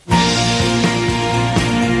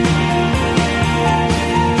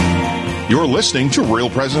You're listening to Real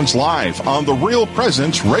Presence Live on the Real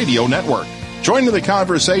Presence Radio Network. Join in the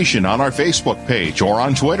conversation on our Facebook page or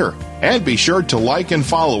on Twitter. And be sure to like and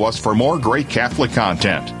follow us for more great Catholic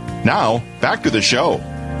content. Now, back to the show.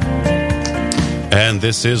 And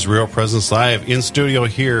this is Real Presence Live. In studio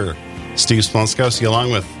here, Steve Splonskowski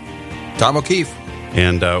along with Tom O'Keefe.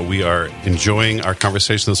 And we are enjoying our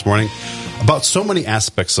conversation this morning about so many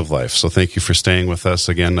aspects of life. So thank you for staying with us.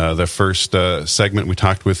 Again, the first segment, we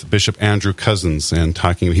talked with Bishop Andrew Cousins and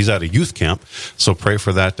he's at a youth camp. So pray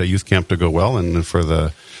for that youth camp to go well. And for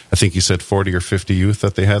I think you said 40 or 50 youth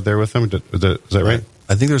that they had there with them. Is that right?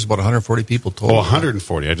 I think there's about 140 people total. Oh,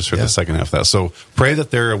 140. I just heard the second half of that. So pray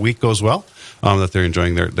that their week goes well, that they're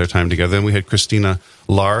enjoying their time together. Then we had Christina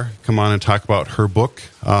Lahr come on and talk about her book,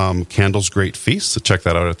 Candles Great Feast. So check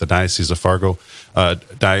that out at the Diocese of Fargo,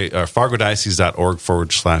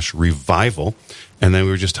 fargodiocese.org/revival. And then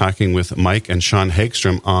we were just talking with Mike and Sean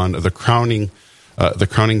Hagstrom on the crowning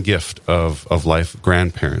gift of life,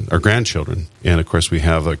 grandchildren. And of course, we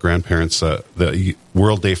have grandparents, the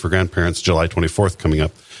World Day for Grandparents, July 24th coming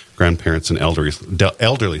up. Grandparents and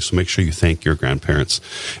elderly. So make sure you thank your grandparents.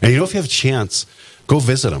 And if you have a chance, go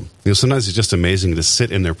visit them. Sometimes it's just amazing to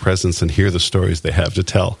sit in their presence and hear the stories they have to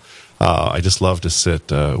tell. I just love to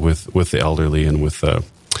sit with the elderly and with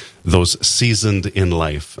those seasoned in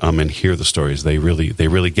life and hear the stories. They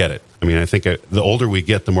really get it. I mean, I think the older we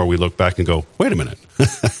get, the more we look back and go, wait a minute.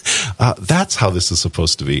 That's how this is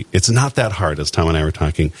supposed to be. It's not that hard, as Tom and I were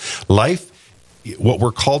talking. Life, what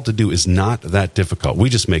we're called to do is not that difficult. We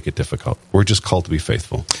just make it difficult. We're just called to be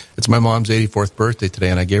faithful. It's my mom's 84th birthday today,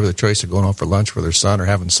 and I gave her the choice of going out for lunch with her son or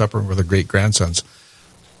having supper with her great-grandsons.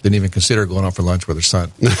 Didn't even consider going out for lunch with her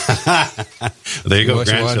son. There you go,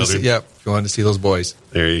 grandchildren. If you wanted to see those boys.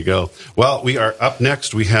 There you go. Well, we are up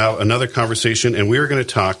next. We have another conversation, and we are going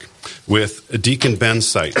to talk with Deacon Ben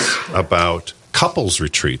Seitz about couples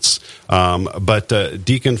retreats. But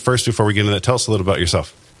Deacon, first, before we get into that, tell us a little about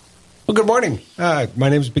yourself. Well, good morning. My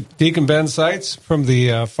name is Deacon Ben Seitz from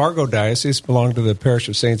the Fargo Diocese, belong to the parish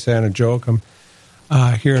of St. Anna Joachim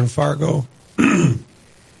here in Fargo. Born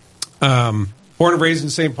and raised in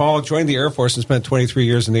St. Paul, joined the Air Force and spent 23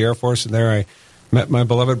 years in the Air Force, and there I met my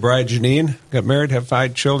beloved bride, Janine, got married, have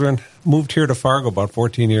 5 children, moved here to Fargo about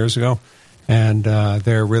 14 years ago, and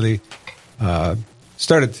there really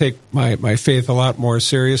started to take my faith a lot more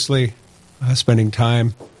seriously, spending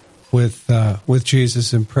time with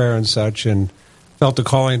Jesus in prayer and such, and felt a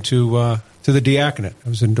calling to the diaconate. I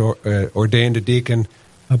was ordained a deacon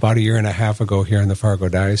about 1.5 years ago here in the Fargo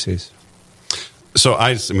Diocese. So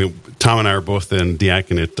Tom and I are both in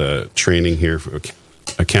diaconate training here, for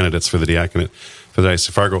candidates for the diaconate for the Diocese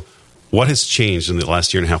of Fargo. What has changed in the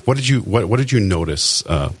last 1.5 years? What did you notice?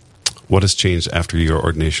 What has changed after your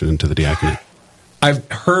ordination into the diaconate?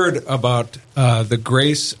 I've heard about the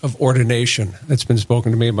grace of ordination that's been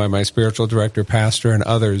spoken to me by my spiritual director, pastor, and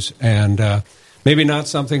others, and maybe not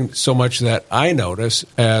something so much that I notice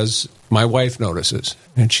as my wife notices,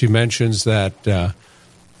 and she mentions that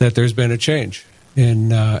there's been a change in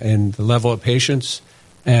the level of patience,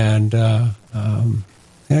 and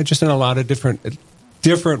just in a lot of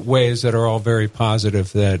different ways that are all very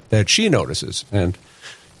positive that she notices. And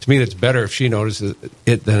to me, it's better if she notices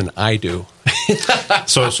it than I do.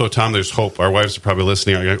 So Tom, there's hope. Our wives are probably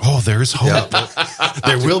listening. Are going, there's hope. Yeah.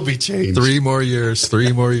 There will be change. 3 more years.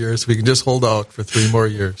 3 more years. We can just hold out for 3 more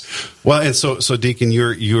years. Well, and so Deacon,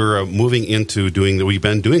 you're moving into we've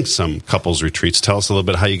been doing some couples retreats. Tell us a little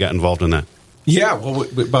bit how you got involved in that. Yeah, well,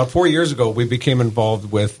 about 4 years ago, we became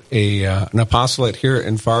involved with an apostolate here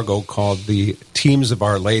in Fargo called the Teams of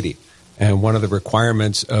Our Lady. And one of the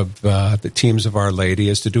requirements of the Teams of Our Lady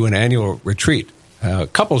is to do an annual retreat,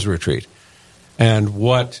 couples retreat. And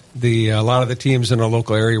what a lot of the teams in the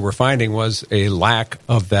local area were finding was a lack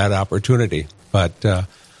of that opportunity. But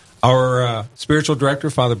our spiritual director,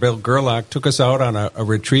 Father Bill Gerlach, took us out on a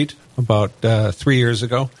retreat about 3 years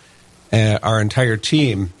ago, our entire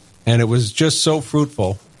team. And it was just so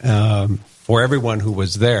fruitful for everyone who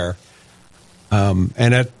was there.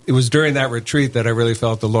 And it was during that retreat that I really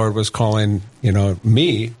felt the Lord was calling,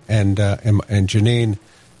 me and Janine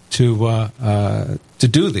to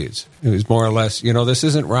do these. It was more or less, this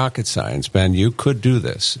isn't rocket science, Ben. You could do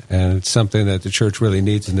this, and it's something that the church really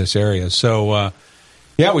needs in this area. So,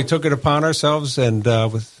 we took it upon ourselves, and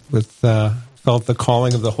felt the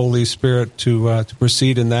calling of the Holy Spirit to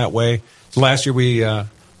proceed in that way. Last year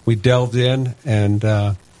we delved in and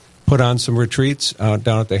put on some retreats down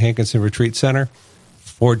at the Hankinson Retreat Center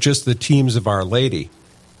for just the Teams of Our Lady.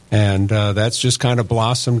 And that's just kind of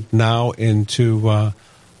blossomed now into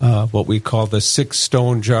what we call the 6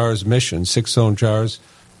 Stone Jars mission. 6 Stone Jars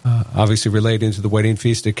obviously relating to the wedding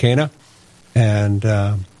feast at Cana and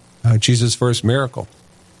Jesus' first miracle.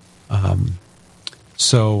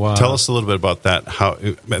 So tell us a little bit about that. How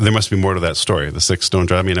there must be more to that story. The 6 stone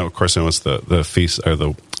jar. I mean, of course, I know it's the feast or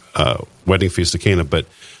the wedding feast of Cana, but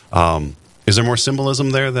is there more symbolism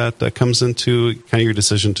there that comes into kind of your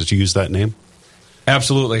decision to use that name?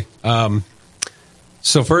 Absolutely.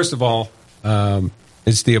 So first of all,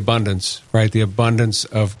 it's the abundance, right? The abundance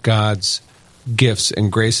of God's gifts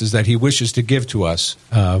and graces that He wishes to give to us,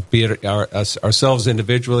 be it ourselves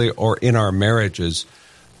individually or in our marriages.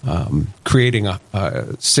 Creating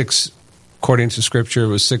six, according to Scripture, it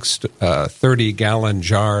was 6 30-gallon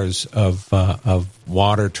jars of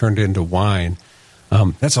water turned into wine.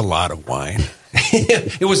 That's a lot of wine.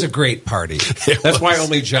 It was a great party. That's why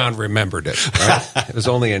only John remembered it. Right? It was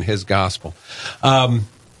only in his gospel. The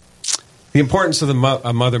importance of the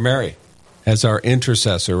Mother Mary as our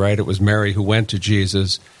intercessor, right? It was Mary who went to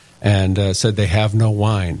Jesus and said they have no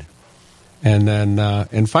wine. And then,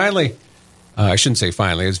 and finally, I shouldn't say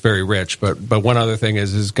finally, it's very rich, but one other thing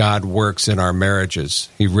is God works in our marriages.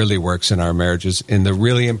 He really works in our marriages in the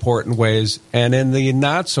really important ways and in the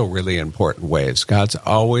not so really important ways. God's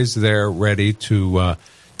always there ready to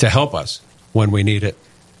help us when we need it.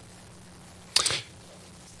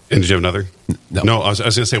 And did you have another? No. I was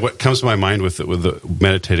going to say, what comes to my mind with the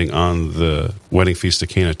meditating on the wedding feast of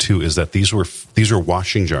Cana too is that these were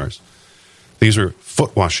washing jars. These are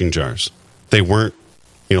foot washing jars. They weren't,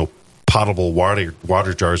 potable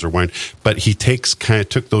water jars or wine, but he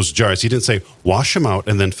took those jars. He didn't say wash them out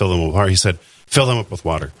and then fill them with water. He said fill them up with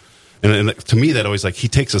water. And to me, that always he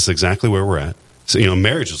takes us exactly where we're at. So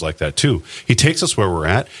marriage is like that too. He takes us where we're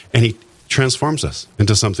at and he transforms us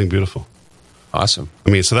into something beautiful. Awesome. I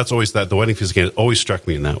mean, so that's always the wedding feast again. It always struck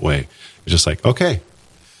me in that way. It's just like, okay.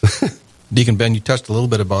 Deacon Ben, you touched a little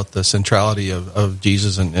bit about the centrality of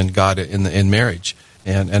Jesus and God in marriage,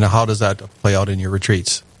 and how does that play out in your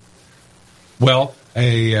retreats? Well,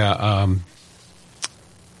 some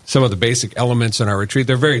of the basic elements in our retreat,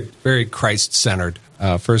 they're very, very Christ-centered.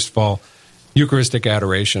 First of all, Eucharistic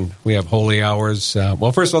adoration. We have holy hours.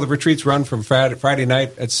 First of all, the retreats run from Friday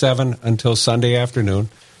night at 7 until Sunday afternoon.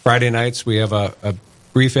 Friday nights, we have a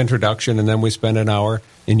brief introduction, and then we spend an hour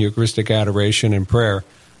in Eucharistic adoration and prayer.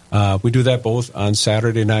 We do that both on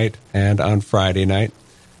Saturday night and on Friday night.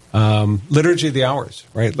 Liturgy of the hours,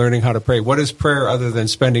 right? Learning how to pray. What is prayer other than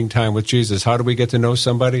spending time with Jesus? How do we get to know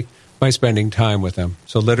somebody? By spending time with them.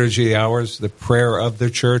 So liturgy of the hours, the prayer of the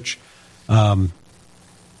church. And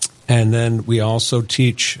then we also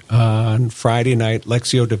teach on Friday night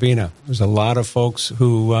Lectio Divina. There's a lot of folks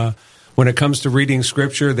who, when it comes to reading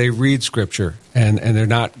Scripture, they read Scripture, and they're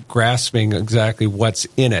not grasping exactly what's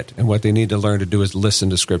in it. And what they need to learn to do is listen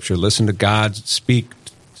to Scripture, listen to God speak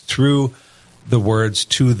through the words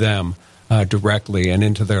to them directly and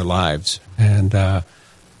into their lives. And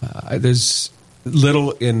there's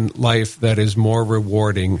little in life that is more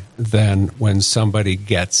rewarding than when somebody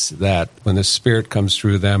gets that, when the Spirit comes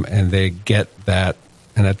through them and they get that,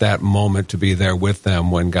 and at that moment to be there with them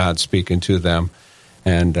when God's speaking to them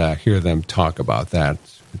and hear them talk about that.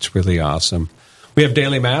 It's really awesome. We have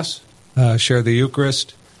daily Mass, share the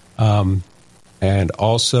Eucharist, and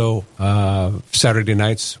also Saturday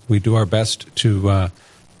nights we do our best to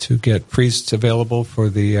get priests available for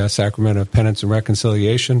the sacrament of penance and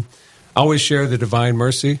reconciliation. Always share the Divine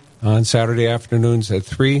Mercy on Saturday afternoons at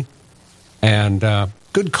 3, and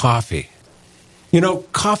good coffee.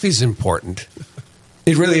 Coffee's important.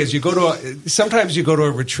 It really is. Sometimes you go to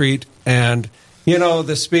a retreat and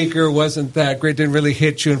the speaker wasn't that great, didn't really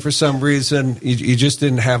hit you, and for some reason you just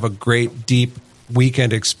didn't have a great, deep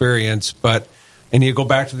weekend experience. And you go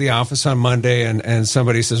back to the office on Monday, and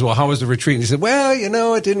somebody says, well, how was the retreat? And you said, well,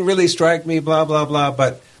 it didn't really strike me, blah, blah, blah.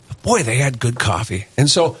 But, boy, they had good coffee. And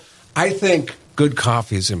so I think good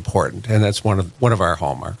coffee is important, and that's one of our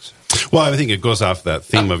hallmarks. Well, I think it goes off that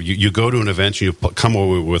theme of you go to an event, and you come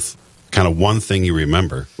over with kind of one thing you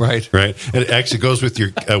remember. Right. And it actually goes with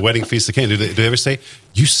your wedding feast of Cana. Do they ever say,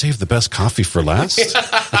 you saved the best coffee for last?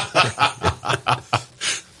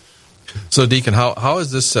 So, Deacon, how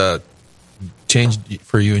has this changed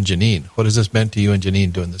for you and Janine? What has this meant to you and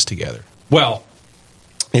Janine doing this together? Well,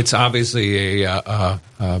 it's obviously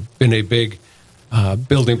been a big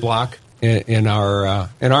building block in our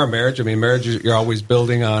marriage. I mean, marriage, you're always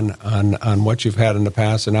building on what you've had in the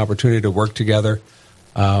past, an opportunity to work together.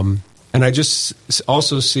 And I just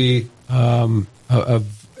also see a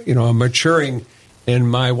maturing in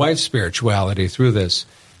my wife's spirituality through this,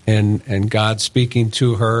 and God speaking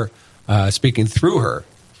to her, speaking through her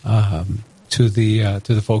to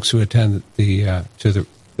the folks who attend the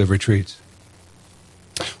retreats.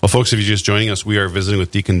 Well, folks, if you're just joining us, we are visiting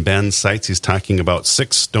with Deacon Ben Seitz. He's talking about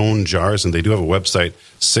 6 stone jars, and they do have a website,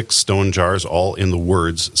 6 stone jars, all in the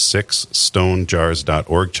words,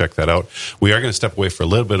 6stonejars.org. Check that out. We are going to step away for a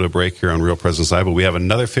little bit of a break here on Real Presence Live, but we have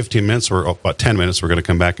another 15 minutes, or about 10 minutes. We're going to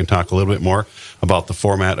come back and talk a little bit more about the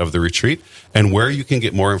format of the retreat and where you can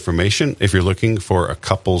get more information if you're looking for a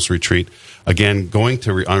couples retreat. Again, going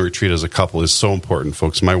to on retreat as a couple is so important,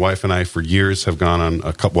 folks. My wife and I, for years, have gone on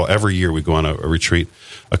a couple. Well, every year we go on a retreat,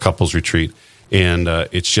 a couples retreat, and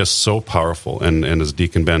it's just so powerful. And as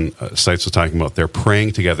Deacon Ben Seitz was talking about, they're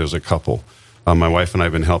praying together as a couple. My wife and I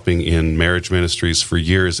have been helping in marriage ministries for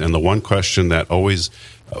years, and the one question that always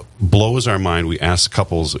blows our mind, we ask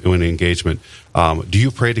couples in engagement, do you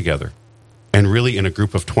pray together? And really, in a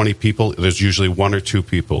group of 20 people, there's usually 1 or 2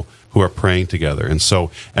 people who are praying together. And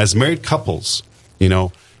so, as married couples,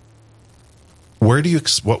 where do you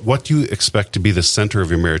what do you expect to be the center of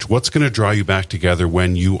your marriage? What's going to draw you back together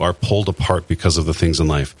when you are pulled apart because of the things in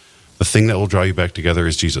life? The thing that will draw you back together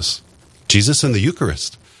is Jesus. Jesus in the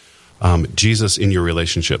Eucharist. Jesus in your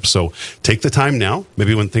relationship. So take the time now,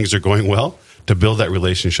 maybe when things are going well, to build that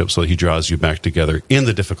relationship so he draws you back together in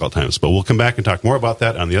the difficult times. But we'll come back and talk more about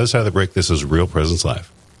that on the other side of the break. This is Real Presence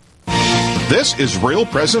Live. This is Real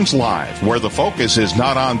Presence Live, where the focus is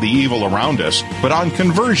not on the evil around us, but on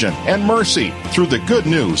conversion and mercy through the good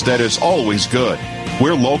news that is always good.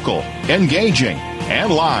 We're local, engaging,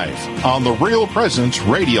 and live on the Real Presence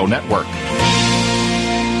Radio Network.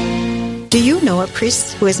 Do you know a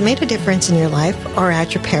priest who has made a difference in your life or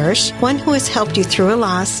at your parish? One who has helped you through a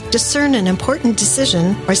loss, discern an important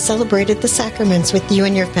decision, or celebrated the sacraments with you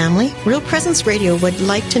and your family? Real Presence Radio would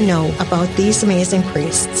like to know about these amazing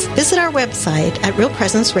priests. Visit our website at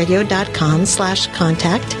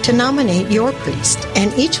realpresenceradio.com/contact to nominate your priest.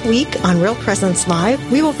 And each week on Real Presence Live,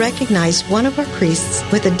 we will recognize one of our priests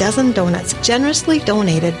with a dozen donuts generously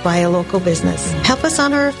donated by a local business. Help us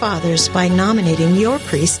honor our fathers by nominating your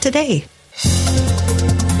priest today.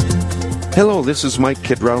 Hello, this is Mike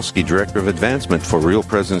Kidrowski, Director of Advancement for Real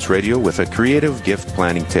Presence Radio with a creative gift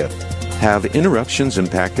planning tip. Have interruptions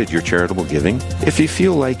impacted your charitable giving? If you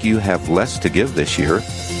feel like you have less to give this year,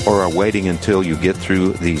 or are waiting until you get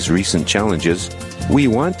through these recent challenges, we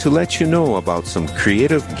want to let you know about some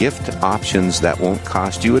creative gift options that won't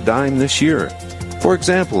cost you a dime this year. For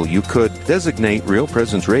example, you could designate Real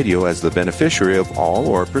Presence Radio as the beneficiary of all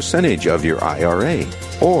or percentage of your IRA,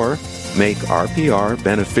 or make RPR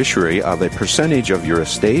beneficiary of a percentage of your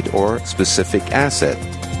estate or specific asset.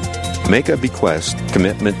 Make a bequest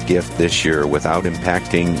commitment gift this year without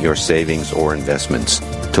impacting your savings or investments.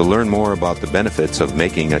 To learn more about the benefits of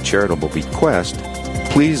making a charitable bequest,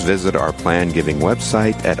 please visit our plan giving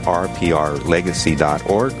website at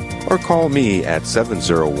rprlegacy.org or call me at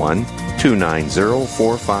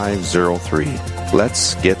 701-290-4503.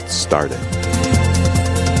 Let's get started.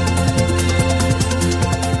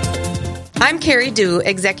 I'm Carrie Dew,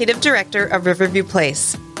 Executive Director of Riverview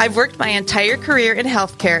Place. I've worked my entire career in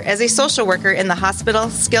healthcare as a social worker in the hospital,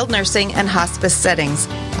 skilled nursing, and hospice settings.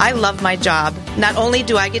 I love my job. Not only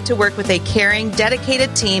do I get to work with a caring,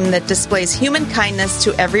 dedicated team that displays human kindness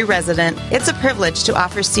to every resident, it's a privilege to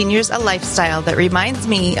offer seniors a lifestyle that reminds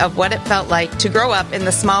me of what it felt like to grow up in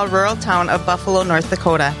the small rural town of Buffalo, North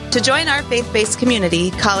Dakota. To join our faith-based community,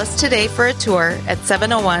 call us today for a tour at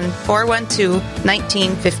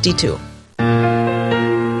 701-412-1952.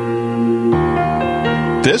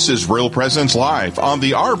 This is Real Presence Live on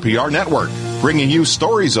the RPR Network, bringing you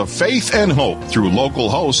stories of faith and hope through local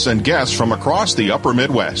hosts and guests from across the upper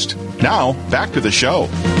Midwest. Now, back to the show.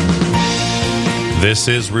 This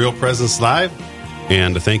is Real Presence Live,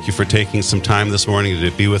 and thank you for taking some time this morning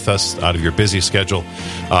to be with us out of your busy schedule.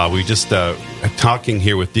 We just talking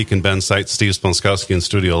here with Deacon Ben Seitz, Steve Splonskowski in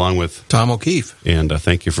studio, along with Tom O'Keefe. And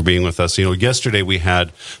thank you for being with us. Yesterday we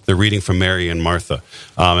had the reading from Mary and Martha,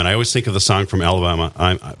 and I always think of the song from Alabama,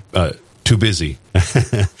 I'm Too Busy. He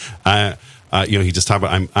just talked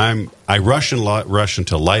about I rush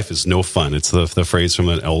until life is no fun. It's the phrase from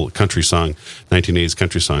an old country song, 1980s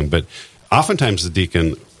country song. But oftentimes the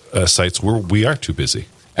Deacon Seitz, we are too busy.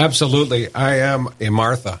 Absolutely. I am a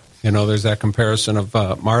Martha. There's that comparison of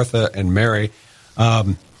Martha and Mary.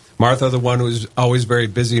 Martha, the one who's always very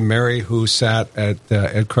busy. Mary, who sat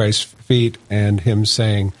at Christ's feet, and him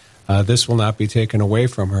saying, "This will not be taken away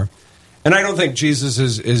from her." And I don't think Jesus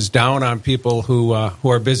is down on people who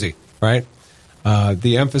are busy, right?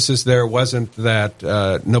 The emphasis there wasn't that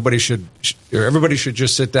everybody should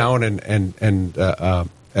just sit down and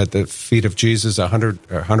at the feet of Jesus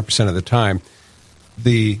 100% of the time.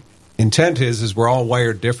 The intent is we're all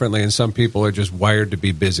wired differently, and some people are just wired to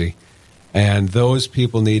be busy. And those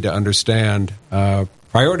people need to understand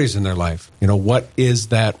priorities in their life. What is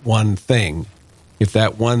that one thing? If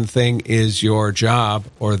that one thing is your job,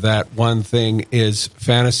 or that one thing is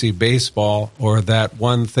fantasy baseball, or that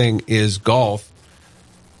one thing is golf,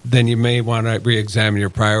 then you may want to re-examine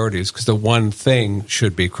your priorities, because the one thing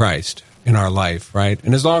should be Christ in our life, right?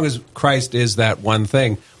 And as long as Christ is that one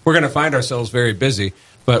thing, we're going to find ourselves very busy,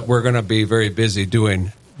 but we're going to be very busy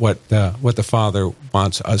doing what the Father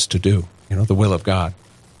wants us to do, the will of God.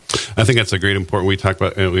 I think that's a great important. We talk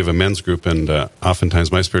about, we have a men's group, and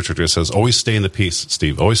oftentimes my spiritual director says, always stay in the peace,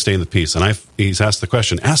 Steve, always stay in the peace. And he's asked the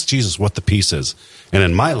question, ask Jesus what the peace is. And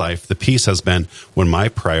in my life, the peace has been when my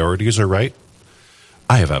priorities are right,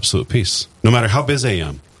 I have absolute peace. No matter how busy I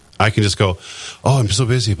am, I can just go, oh, I'm so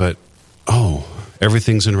busy, but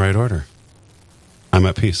everything's in right order. I'm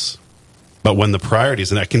at peace. But when the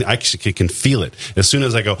priorities, and I can feel it. As soon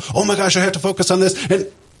as I go, oh my gosh, I have to focus on this.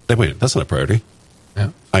 And wait, that's not a priority.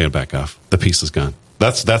 Yeah. I gotta back off. The peace is gone.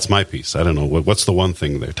 That's my peace. I don't know. What's the one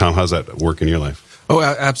thing there? Tom, how's that work in your life? Oh,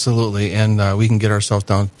 absolutely. And we can get ourselves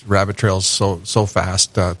down rabbit trails so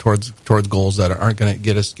fast towards goals that aren't going to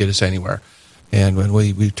get us anywhere. And when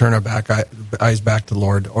we turn our eyes back to the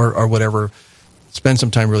Lord or whatever, spend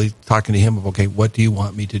some time really talking to Him of, okay, what do you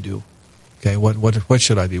want me to do? Okay, what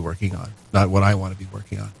should I be working on? Not what I want to be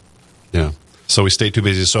working on. Yeah. So we stay too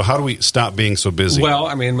busy. So how do we stop being so busy? Well,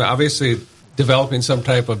 I mean, obviously, developing some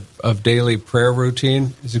type of daily prayer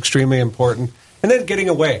routine is extremely important. And then getting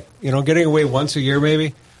away once a year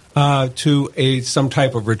maybe to some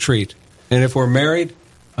type of retreat. And if we're married,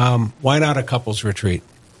 why not a couples retreat?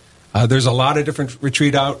 There's a lot of different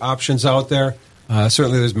retreat options out there.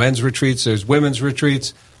 Certainly there's men's retreats, there's women's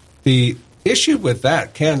retreats. The issue with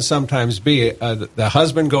that can sometimes be the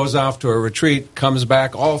husband goes off to a retreat, comes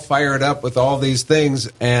back all fired up with all these things,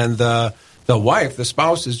 and the wife, the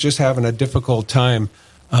spouse, is just having a difficult time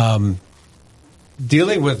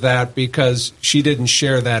dealing with that because she didn't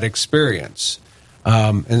share that experience.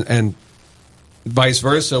 And vice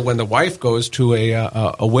versa, when the wife goes to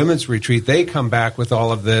a women's retreat, they come back with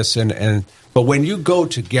all of this. But when you go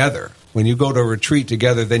together, when you go to a retreat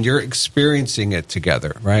together, then you're experiencing it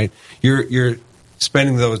together, right? You're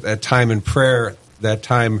spending that time in prayer, that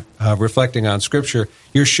time reflecting on Scripture.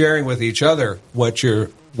 You're sharing with each other what you're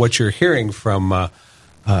hearing from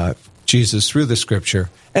Jesus through the Scripture,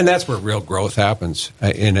 and that's where real growth happens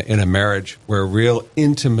in a marriage, where real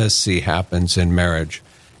intimacy happens in marriage,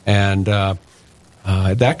 and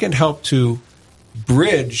that can help to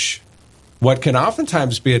bridge what can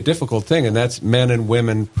oftentimes be a difficult thing, and that's men and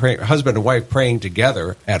women, husband and wife, praying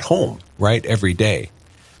together at home, right, every day.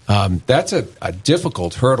 That's a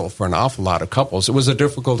difficult hurdle for an awful lot of couples. It was a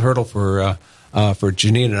difficult hurdle for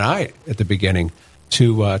Janine and I at the beginning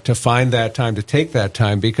to find that time, to take that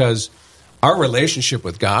time, because our relationship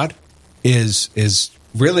with God is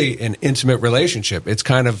really an intimate relationship. It's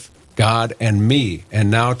kind of God and me, and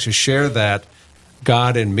now to share that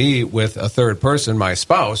God and me with a third person, my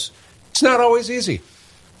spouse, it's not always easy.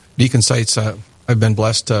 Deacon Sites, I've been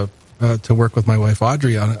blessed to work with my wife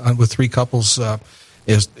Audrey with 3 couples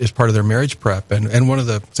is part of their marriage prep, and one of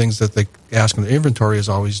the things that they ask in the inventory is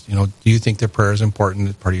always, do you think that prayer is important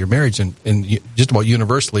as part of your marriage? And just about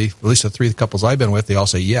universally, at least the 3 couples I've been with, they all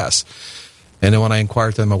say yes. And then when I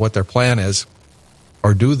inquire to them about what their plan is,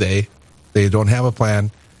 or do they don't have a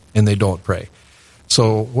plan and they don't pray.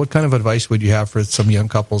 So what kind of advice would you have for some young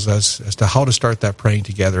couples as to how to start that praying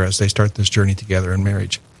together as they start this journey together in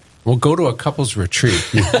marriage? Well, go to a couples retreat.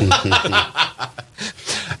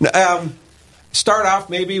 Start off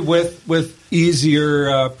maybe with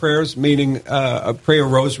easier prayers, meaning pray a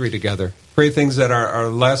rosary together. Pray things that are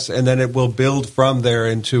less, and then it will build from there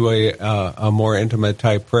into a more intimate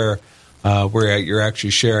type prayer where you're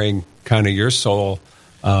actually sharing kind of your soul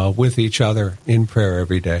with each other in prayer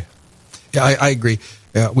every day. Yeah, I agree.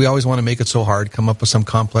 We always want to make it so hard, come up with some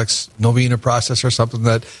complex novena process or something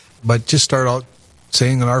but just start out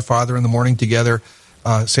saying an Our Father in the morning together,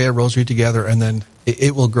 say a rosary together, and then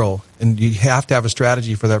it will grow. And you have to have a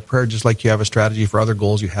strategy for that prayer, just like you have a strategy for other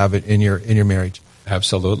goals you have in your marriage.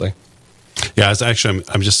 Absolutely. Yeah,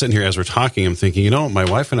 I'm just sitting here as we're talking. I'm thinking, my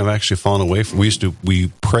wife and I have actually fallen away from. We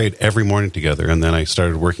prayed every morning together, and then I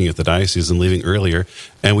started working at the diocese and leaving earlier,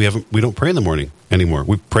 and we don't pray in the morning anymore.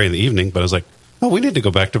 We pray in the evening, but I was like, oh, we need to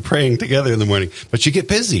go back to praying together in the morning. But you get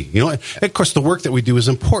busy, Of course, the work that we do is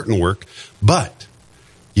important work, but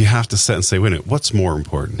you have to set and say, wait a minute, what's more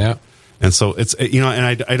important? Yeah. And so it's, and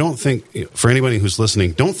I don't think, for anybody who's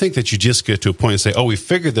listening, don't think that you just get to a point and say, oh, we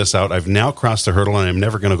figured this out. I've now crossed the hurdle and I'm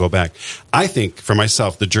never going to go back. I think for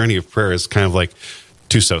myself, the journey of prayer is kind of like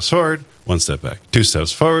 2 steps forward, 1 step back, 2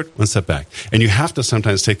 steps forward, 1 step back. And you have to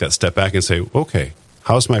sometimes take that step back and say, okay,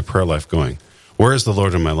 how's my prayer life going? Where is the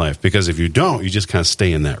Lord in my life? Because if you don't, you just kind of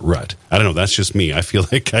stay in that rut. I don't know. That's just me. I feel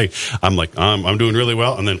like I'm doing really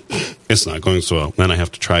well, and then it's not going so well. Then I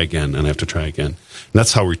have to try again, and I have to try again. And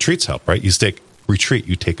that's how retreats help, right? You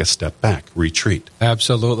take a step back, retreat.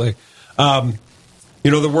 Absolutely. The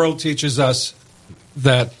world teaches us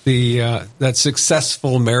that that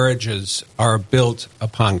successful marriages are built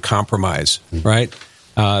upon compromise, right?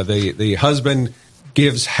 The husband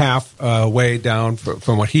gives half way down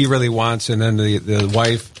from what he really wants, and then the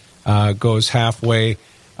wife goes halfway,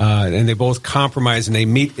 and they both compromise and they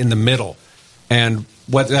meet in the middle. And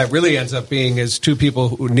what that really ends up being is two people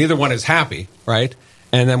who neither one is happy, right?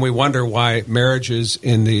 And then we wonder why marriages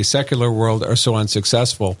in the secular world are so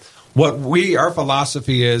unsuccessful. Our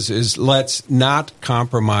philosophy is let's not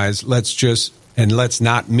compromise, let's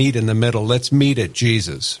not meet in the middle. Let's meet at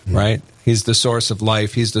Jesus, right? He's the source of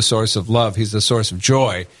life. He's the source of love. He's the source of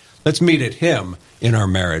joy. Let's meet at him in our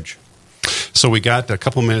marriage. So we got a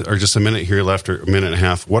couple minutes, or just a minute here left, or a minute and a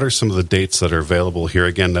half. What are some of the dates that are available here?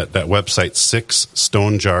 Again, that website,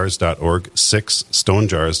 6stonejars.org,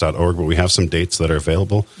 6stonejars.org, but we have some dates that are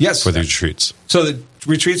available for the retreats. So the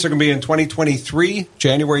retreats are going to be in 2023,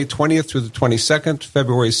 January 20th through the 22nd,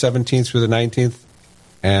 February 17th through the 19th,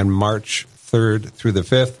 and March 3rd through the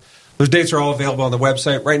 5th. Those dates are all available on the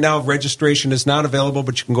website. Right now, registration is not available,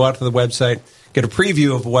 but you can go out to the website, get a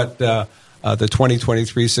preview of what the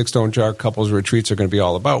 2023 Six Stone Jar Couples Retreats are going to be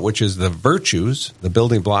all about, which is the virtues, the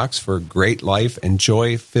building blocks for great life and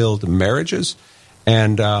joy-filled marriages.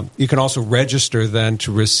 And you can also register then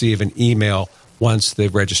to receive an email once the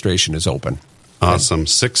registration is open. Awesome.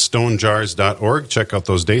 6stonejars.org. Check out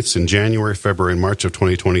those dates in January, February, and March of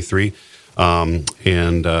 2023. And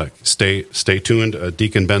stay tuned.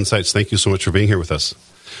 Deacon Ben Seitz, thank you so much for being here with us.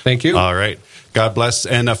 Thank you. All right. God bless.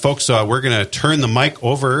 And folks, we're going to turn the mic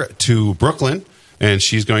over to Brooklyn, and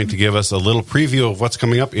she's going to give us a little preview of what's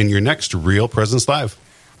coming up in your next Real Presence Live.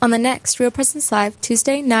 On the next Real Presence Live,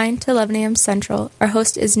 Tuesday, 9 to 11 a.m. Central, our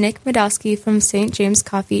host is Nick Medowski from St. James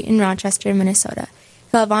Coffee in Rochester, Minnesota.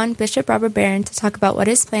 He'll have on Bishop Robert Barron to talk about what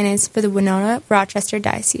his plan is for the Winona-Rochester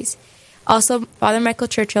Diocese. Also, Father Michael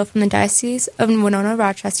Churchill from the Diocese of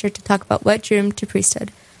Winona-Rochester to talk about what drew him to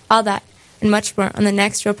priesthood. All that and much more on the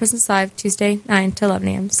next Real Presence Live, Tuesday, 9 to 11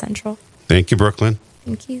 a.m. Central. Thank you, Brooklyn.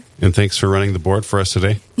 Thank you. And thanks for running the board for us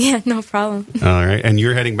today. Yeah, no problem. All right. And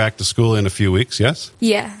you're heading back to school in a few weeks, yes?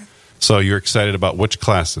 Yeah. So you're excited about which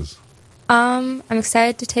classes? I'm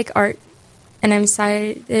excited to take art, and I'm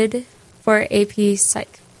excited for AP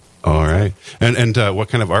Psych. All right. And what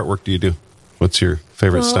kind of artwork do you do? What's your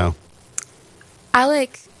favorite style? I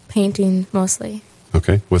like painting mostly.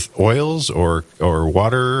 Okay, with oils or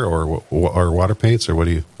water or water paints, or what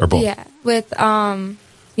do you, or both? Yeah, with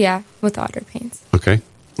water paints. Okay,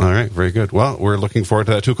 all right, very good. Well, we're looking forward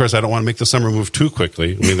to that too. Of course, I don't want to make the summer move too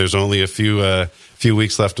quickly. I mean, there's only a few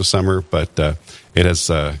weeks left of summer, but it has.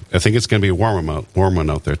 I think it's going to be a warm one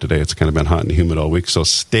out there today. It's kind of been hot and humid all week, so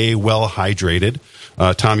stay well hydrated.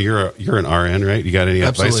 Tom, you're an RN, right? You got any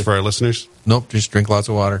advice for our listeners? Nope, just drink lots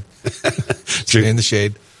of water. Stay in the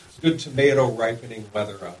shade. Good tomato ripening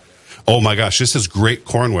weather out there. Oh my gosh, this is great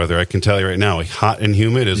corn weather. I can tell you right now, hot and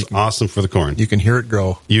humid is awesome for the corn. You can hear it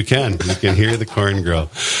grow. You can hear the corn grow.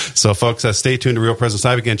 So folks, stay tuned to Real Presence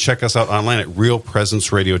Live. Again, check us out online at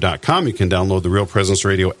realpresenceradio.com. You can download the Real Presence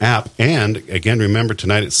Radio app. And again, remember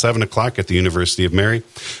tonight at 7 o'clock at the University of Mary,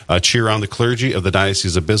 cheer on the clergy of the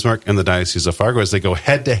Diocese of Bismarck and the Diocese of Fargo as they go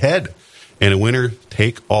head to head in a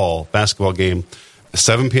winner-take-all basketball game.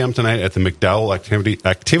 7 p.m. tonight at the McDowell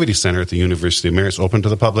Activity Center at the University of Mary. It's open to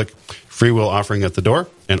the public. Free will offering at the door.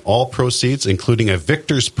 And all proceeds, including a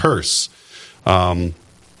victor's purse, will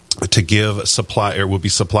be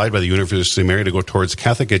supplied by the University of Mary to go towards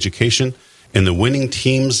Catholic education in the winning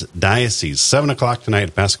team's diocese. 7 o'clock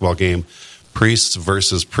tonight, basketball game. Priests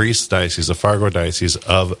versus priests. Diocese of Fargo, Diocese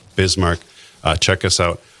of Bismarck. Check us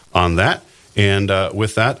out on that. And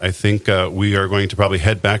with that, I think we are going to probably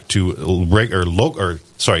head back to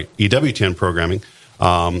EWTN programming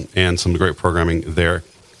and some great programming there.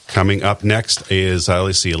 Coming up next is,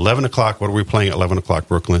 let's see, 11 o'clock. What are we playing at 11 o'clock,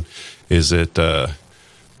 Brooklyn? Is it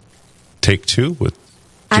Take Two with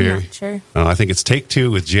Jerry? I'm not sure. I think it's Take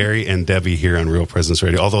Two with Jerry and Debbie here on Real Presence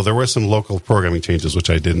Radio. Although there were some local programming changes, which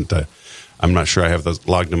I didn't... I'm not sure I have those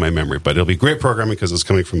logged in my memory, but it'll be great programming because it's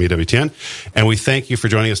coming from EWTN. And we thank you for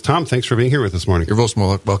joining us. Tom, thanks for being here with us this morning. You're most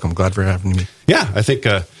welcome. Glad for having me. Yeah, I think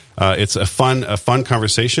it's a fun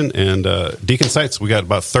conversation. And Deacon Seitz, we got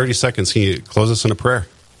about 30 seconds. Can you close us in a prayer?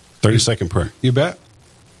 30-second prayer. You bet.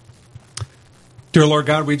 Dear Lord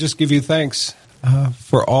God, we just give you thanks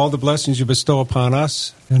for all the blessings you bestow upon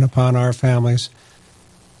us and upon our families.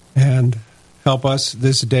 and help us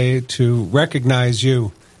this day to recognize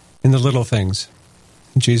you in the little things.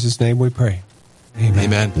 In Jesus' name we pray. Amen.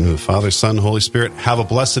 Amen. In the Father, Son, Holy Spirit, have a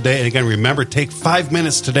blessed day. And again, remember, take 5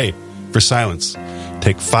 minutes today for silence.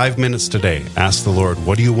 Take 5 minutes today. Ask the Lord,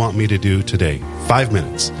 what do you want me to do today? 5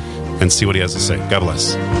 minutes. And see what he has to say. God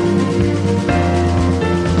bless.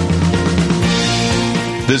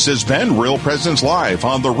 This has been Real Presence Live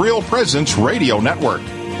on the Real Presence Radio Network.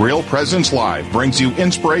 Real Presence Live brings you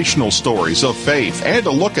inspirational stories of faith and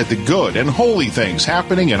a look at the good and holy things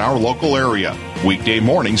happening in our local area. Weekday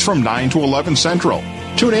mornings from 9 to 11 Central.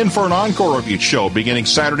 Tune in for an encore of each show beginning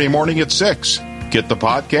Saturday morning at 6. Get the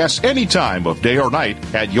podcast any time of day or night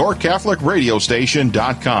at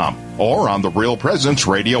yourcatholicradiostation.com or on the Real Presence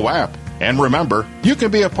Radio app. And remember, you can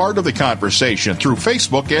be a part of the conversation through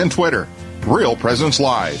Facebook and Twitter. Real Presence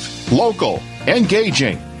Live. Local,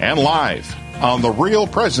 engaging, and live on the Real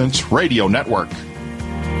Presence Radio Network.